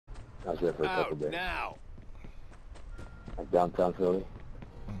I was there for a couple days. Now. Like downtown Philly.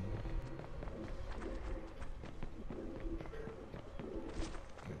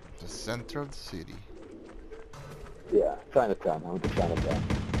 The center of the city. Yeah, Chinatown. I went to Chinatown.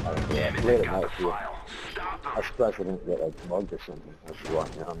 Late at night too. I was surprised I didn't get like mugged or something. I was just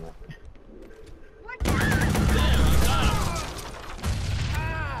walking around there.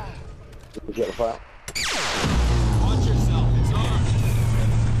 Did you get a file? Watch yourself, it's armed.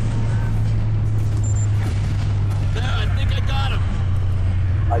 There, I think I got him.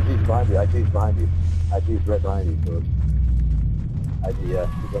 IG's behind you, IG's behind you. IG's right behind you, so IG, yeah,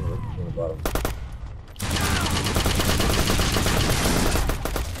 he's on the bottom.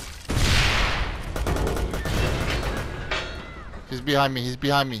 He's behind me, he's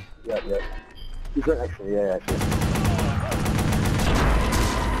behind me. Yeah, yeah. He's right next to me, yeah, actually.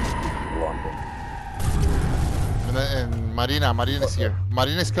 And Marina's here.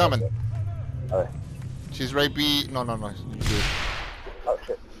 Marina's coming. Alright. She's right B. No. Good. Oh,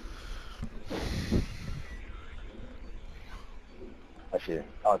 shit. I see her.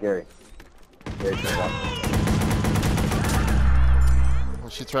 Oh, Gary. Gary's coming up. Well,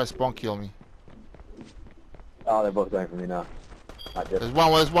 she tries to spawn kill me. Oh, they're both going for me now. Not yet. There's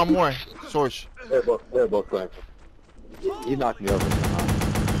one more. Source. They're both going for me. He knocked me over somehow.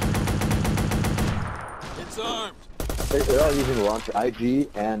 It's armed. They're all using the launcher. IG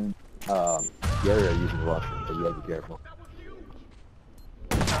and Gary are using the launcher, so you gotta be careful.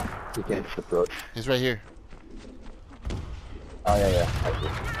 You can't just approach. He's right here. Oh, yeah. I see.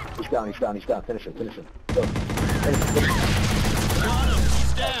 He's down. Finish him. Go. Finish him. Got him.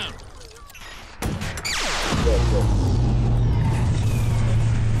 He's down. Go.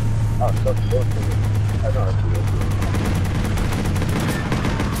 Oh, go. I know that's good.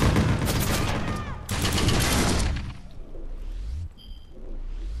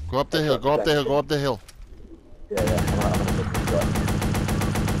 Go up the hill. Yeah. I'm gonna put this up.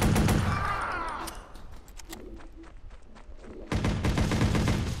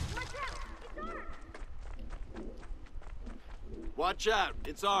 Watch out,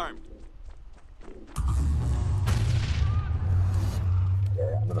 it's armed.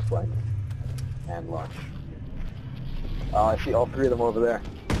 Yeah, I'm gonna flank and launch. Oh, I see all three of them over there.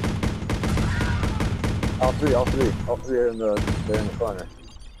 All three are in the corner.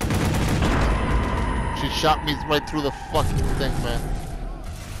 She shot me right through the fucking thing, man.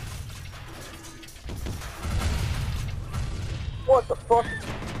 What the fuck?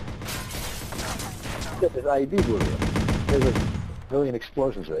 Get this IED blue here. There's a million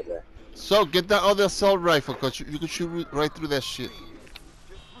explosions right there. So get that other assault rifle, cause you can shoot right through that shit.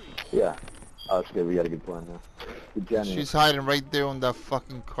 Yeah. Oh, that's good. We got a good plan now. Good job. She's hiding right there on that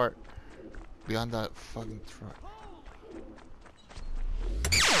fucking cart, behind that fucking truck.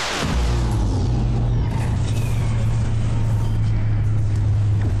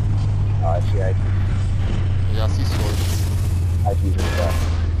 Oh, I see IT. Yeah, I see swords. IT's in the back.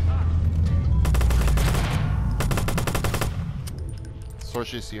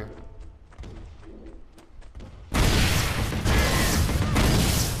 Source is here.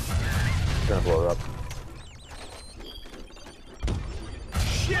 Gonna blow her up.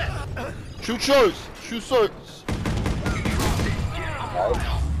 Shit! Shoot swords! Shoot swords! Nice.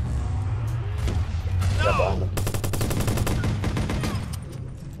 Got behind them.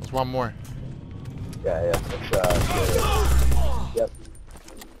 There's one more. Yeah. Yep. Yeah,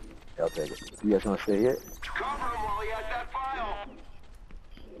 I'll take it. You guys want to stay here? Cover him while he has that file.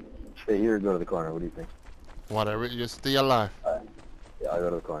 Stay here or go to the corner? What do you think? Whatever, just stay alive. Alright. Yeah, I'll go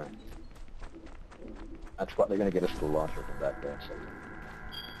to the corner. That's what they're gonna get us to the launcher from back there.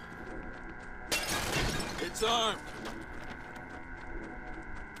 So. It's armed.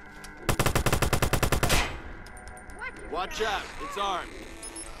 Watch out, it's armed.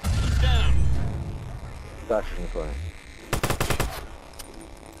 He's down. Faster in the corner.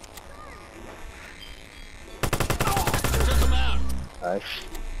 Took him out. Nice.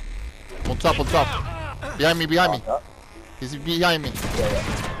 On top. Behind me. Top. He's behind me. Yeah.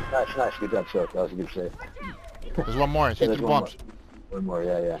 Nice. Good job, sir. That was a good save. There's one more. Hit the bombs. One more,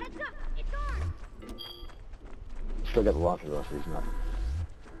 yeah. Still got the launcher though, so he's not.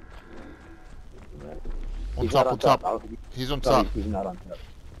 Right. On top. He's on top. He's not on top.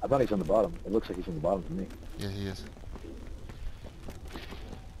 I thought he's on the bottom. It looks like he's on the bottom to me. Yeah, he is.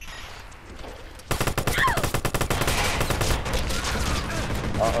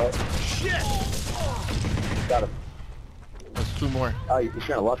 Shit! Got him. There's two more. Oh, he's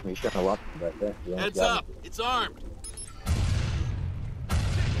trying to launch me. Back there. Yeah, Heads got up, it's armed.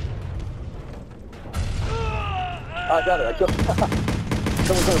 I got it. I killed him.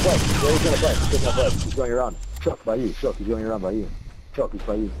 Someone's gonna bite. Yeah, he's gonna bite. He's gonna bite. He's going around. Chuck, by you. Chuck, he's going around by you. Chuck, he's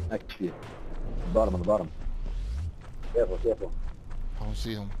by you. Next to you. On the bottom. Careful, careful. I don't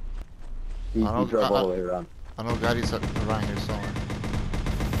see him. He's drove all the way around. I know Gary's around here somewhere.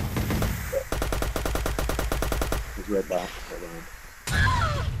 He's right back.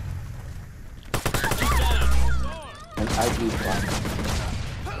 And I do fine.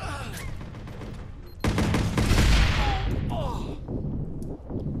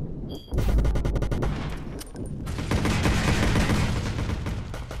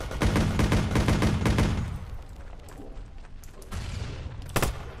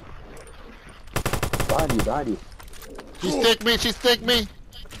 Behind you. She stick me.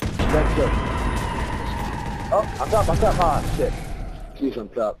 That's good. Oh, I'm top. Ah, shit. She's on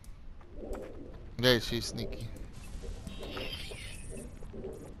top. Yeah, she's sneaky.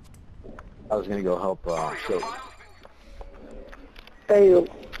 I was gonna go help, Silk. Hey,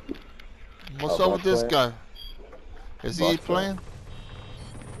 What's up with this guy? Is he playing?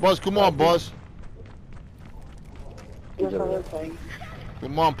 Boss, come on, boss.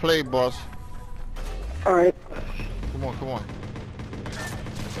 Come on, play, boss. Alright. Come on.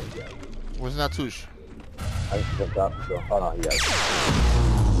 Where's Natush? I just jumped up, so, oh no, he got it.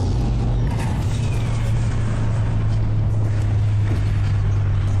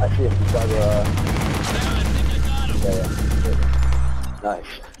 I see him, he's by yeah. Nice.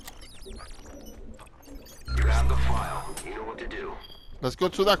 You have the file. You know what to do. Let's go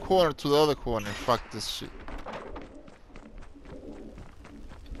to that corner, to the other corner. Fuck this shit.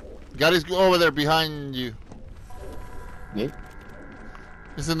 Gary's over there behind you. Me?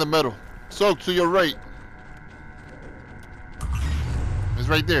 He's in the middle. So, to your right. He's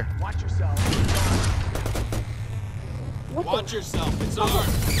right there. Watch yourself. Watch yourself. It's armed.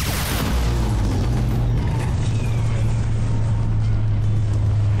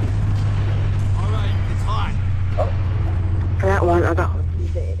 All right, it's hot. Oh, That one, I got one.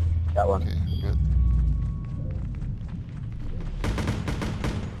 He's dead. that one. Okay, good.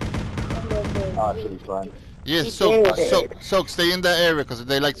 Oh, shit, he's fine. Yeah, He's Soak, dead. Soak, stay in that area because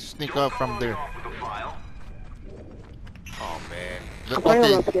they like to sneak up from there. With the file. Oh man. I'm playing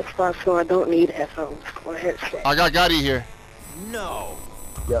on Okay, my PS5, so I don't need headphones. Go ahead, stay. I got Gary here. No.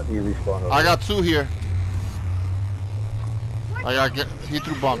 Yeah, he respawned over. I got two here. He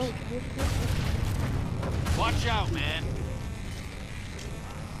threw bombs. Watch out, man.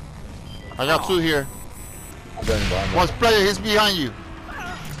 I got two here. I'm going behind him. One player, he's behind you.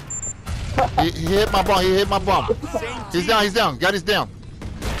 He hit my bomb. He's down. Gary's down.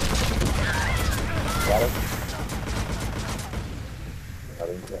 Got it? Got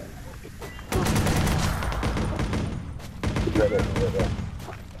him. He's right there.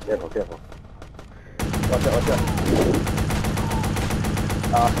 Careful. Watch out.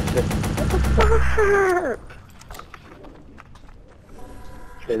 Ah, shit.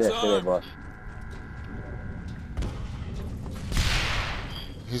 Stay there, boss.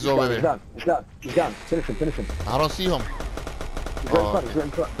 He's over there. He's down. Finish him. I don't see him. He's right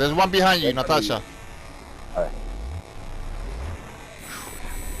in front. There's one behind you, Natasha. Alright.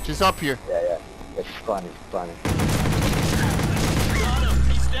 She's up here. Yeah. She's fine. Got him.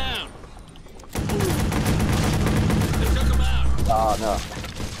 He's down. They took him out. Oh, no.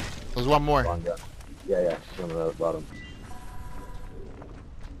 There's one more. Wrong gun. Yeah. She's on the bottom.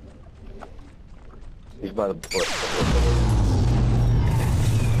 He's by the bush.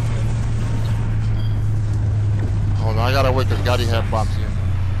 Hold on, I gotta wait because Gotti had bombs here.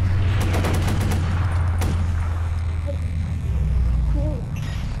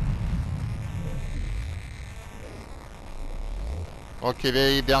 Okay,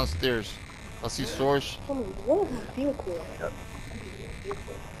 they downstairs. I see Source.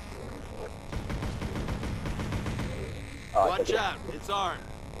 Watch out. It's armed.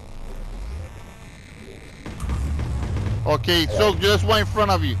 Okay, so just one in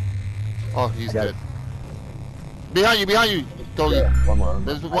front of you. Oh, he's dead. Behind you, Doggy. Yeah, one more.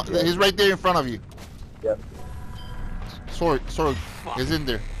 He's right there in front of you. Yep. Sword, is in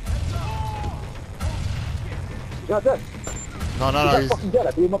there. He's not dead. No, He's fucking dead.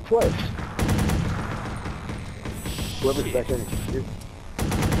 I beat him up twice. Whoever's back in, shoot.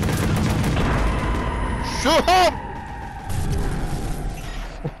 Shoot him!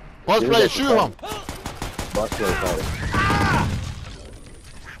 Boss player, shoot him! Boss player fighting.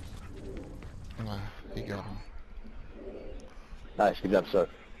 He got him. Nice, good job, sir.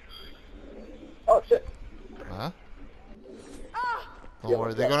 Oh shit! Huh? Don't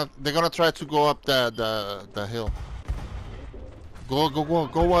worry, they're gonna try to go up the hill. Go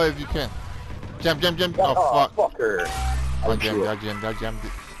if you can. Jump. Oh, Oh fuck. Fucker. I jammed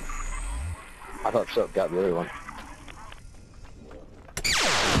it. I thought Soap got the other one.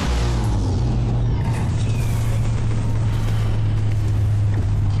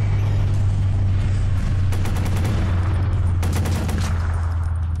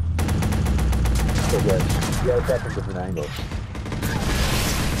 Okay guys, you gotta attack from different angles.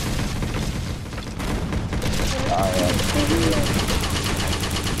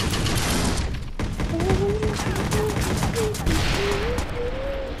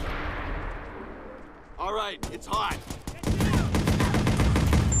 All right, it's hot.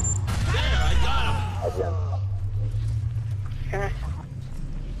 There, I got him. Again.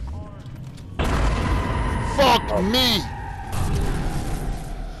 Fuck me!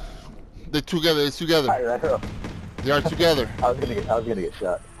 They're together, it's together. Alright, They are together. I was gonna get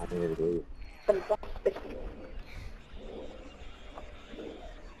shot. I needed to leave.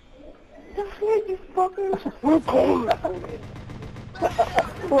 You fuckers.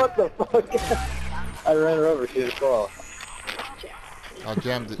 What the fuck? I ran her over, she didn't fall. I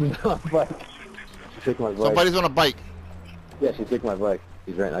jammed it. No, bike. She took my bike. Somebody's on a bike. Yeah, she took my bike.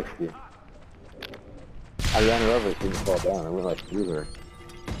 He's right next to you. I ran her over, she didn't fall down. I went like through her.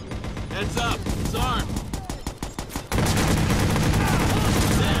 Heads up, it's armed.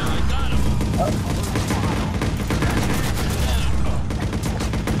 There, I got him.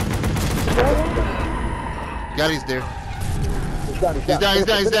 Got he's there. He's down, He's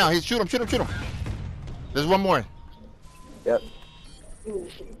down. He's shoot him. There's one more. Yep. Give me the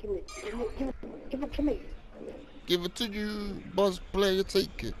shit. Give it to me. Give it to you, boss player,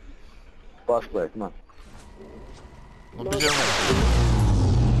 take it. Boss player, come on. Don't be there.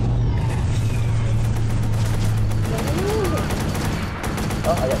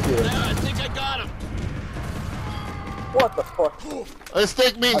 Oh, I got two. There, I think I got him. What the fuck? Hey,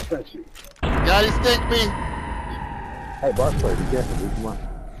 stick me. I sent you. Got it, stick me. Hey, boss player, be careful, dude. Come on.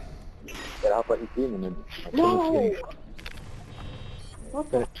 Gotta hop out your team and then... No.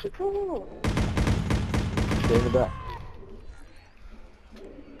 What the Finish it. fuck? Stay in the back.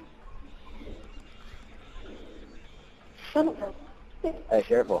 Son of a... Hey,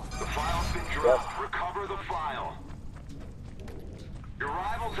 careful. The file's been dropped. Recover the file. Your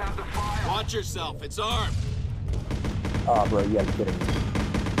rivals have the file. Watch yourself, it's armed. Oh, bro, you gotta be kidding me.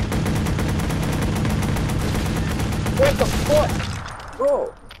 What the fuck?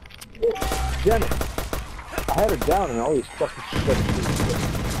 Bro! Jenny! I had her down and all these fucking shit.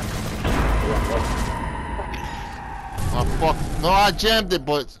 Oh, fuck. No, I jammed it,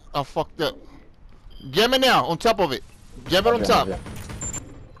 but I fucked up. Jam it now, on top of it. Jam it on top.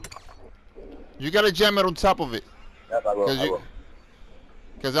 You gotta jam it on top of it. Yep, I will.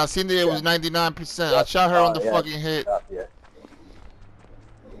 Because I seen that it was 99%. I shot her on the fucking head. Yeah.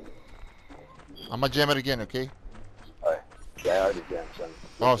 I'm gonna jam it again, okay? Alright. Yeah, I already jammed, son.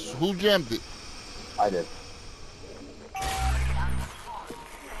 Oh, so who jammed it? I did.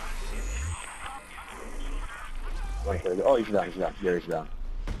 Oh, he's down. Gary's down.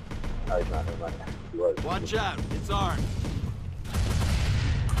 No, he's not. Never mind. He was. Watch out, it's armed.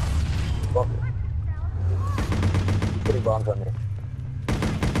 Fuck it. He's putting bombs on me.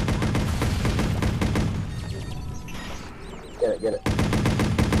 Get it.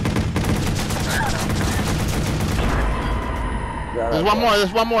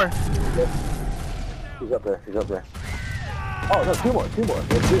 There's one more. Yep. He's up there. Oh, no, two more.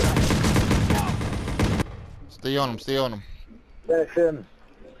 There's two. Stay on him. Finish him.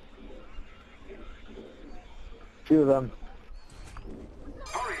 Two of them.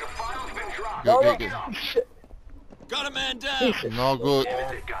 Hurry, the file's been dropped. Good. Oh, shit. Got a man down. No good.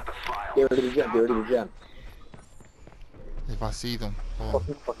 They got the file. Get rid of the gem. If I see them. Oh.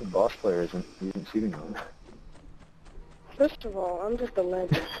 Fucking boss player isn't shooting them. First of all, I'm just a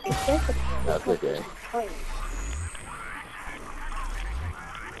legend. That's okay.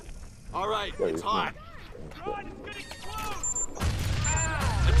 All right, Yeah, it's you hot. can.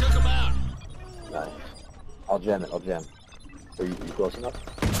 I took him out. Nice. I'll jam it. Are you close enough?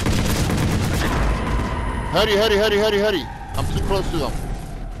 Hurry. I'm too close to them.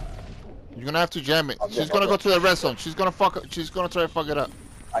 You're gonna have to jam it. She's gonna go to the red zone. She's gonna try to fuck it up.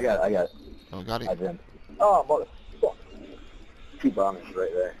 I got it. Oh, got it. I jammed. Oh, motherfucker. Two bombs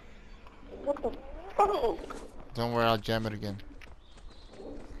right there. What the fuck? Don't worry, I'll jam it again.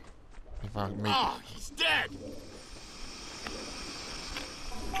 If I make it. Oh, he's dead.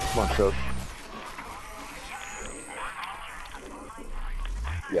 Come on, Coach.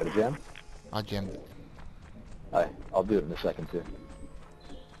 You got a jam? I jammed it. Alright, I'll do it in a second too.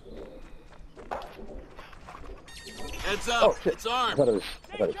 Heads up, Oh shit! it's I armed. thought it was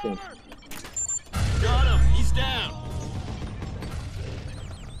synced. Got him, he's down.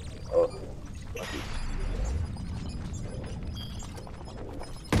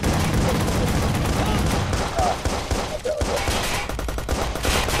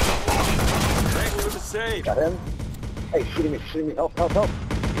 Got him. Hey, shooting me, shooting me. Help, help, help.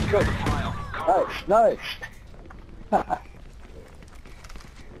 Got the file. Nice, nice.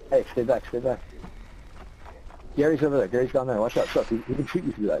 Hey, stay back, stay back. Gary's over there. Gary's down there. Watch out, Chuck. He can shoot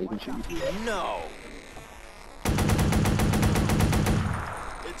you through that. He can shoot you through that. No.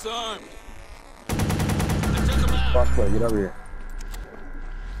 It's armed. I took him out. Boss player, get over here.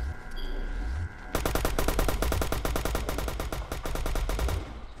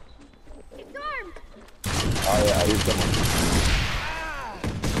 It's armed. Oh yeah, he's someone.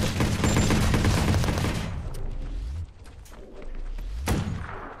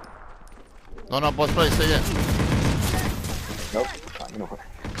 No, no, boss player, stay there. Nope. Fine, you know what?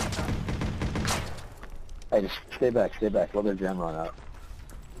 Hey, just stay back, stay back. Let their jam run out.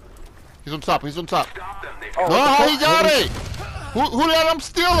 He's on top, he's on top. Stop them. They've Oh, No, he got it! Who let him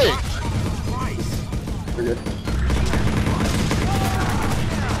steal it? You're good.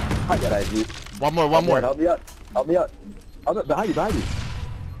 I got ID. One more. Help me out. Help me out. Behind you, behind you.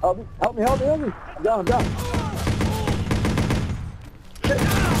 Help me, help me, help me, help me. I'm down, I'm down. Shit.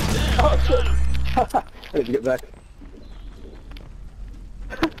 Oh, shit. I need to get back.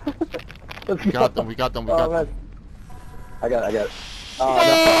 We got them, we got them, we got them. I got it.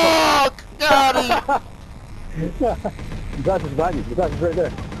 Oh, Fuck! Got him! no. The glass is behind you. The glass is right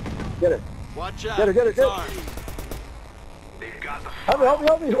there. Get it. Watch out. Get it, get it, It's get it. armed. They've got the Help me, help me,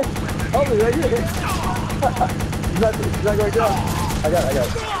 help me. Help me, right here. He's not going down. I got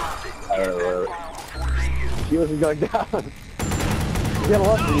it. He wasn't going down. You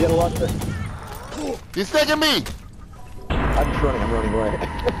gotta launch it. He's taking me! I'm just running, I'm running away.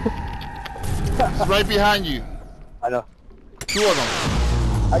 He's right behind you. I know. Two of them.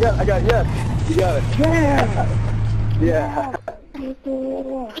 I got it, yes. You got it. Yeah.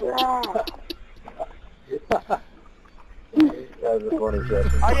 That was a funny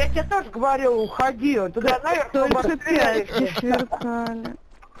session. А я тебе тоже говорил, уходи, он туда наверх. Только 5 сверкали.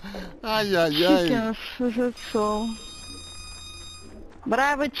 Ай-яй-яй. Чикенс зашел.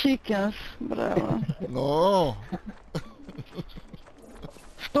 Браво, Чикенс. Браво. No.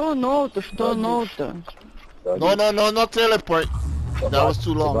 Что ноу-то, что ноу-то? No teleport. That was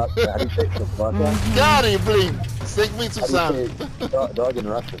too long. How do you say Sabaka? Got him, Bling. Take me to How Sam. do you say dog in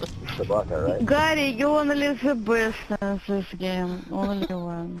Russian? Sabaka, right? Gary, you only the best in this game. Only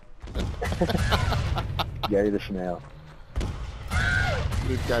one. Gary the snail.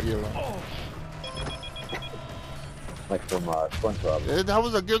 Leave Gary alone. Like from SpongeBob. That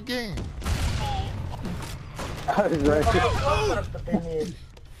was a good game. I was right.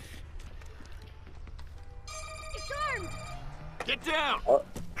 It's armed. Get down. Oh,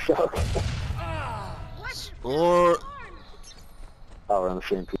 shock. Or Oh, we're on the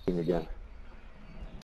same team again.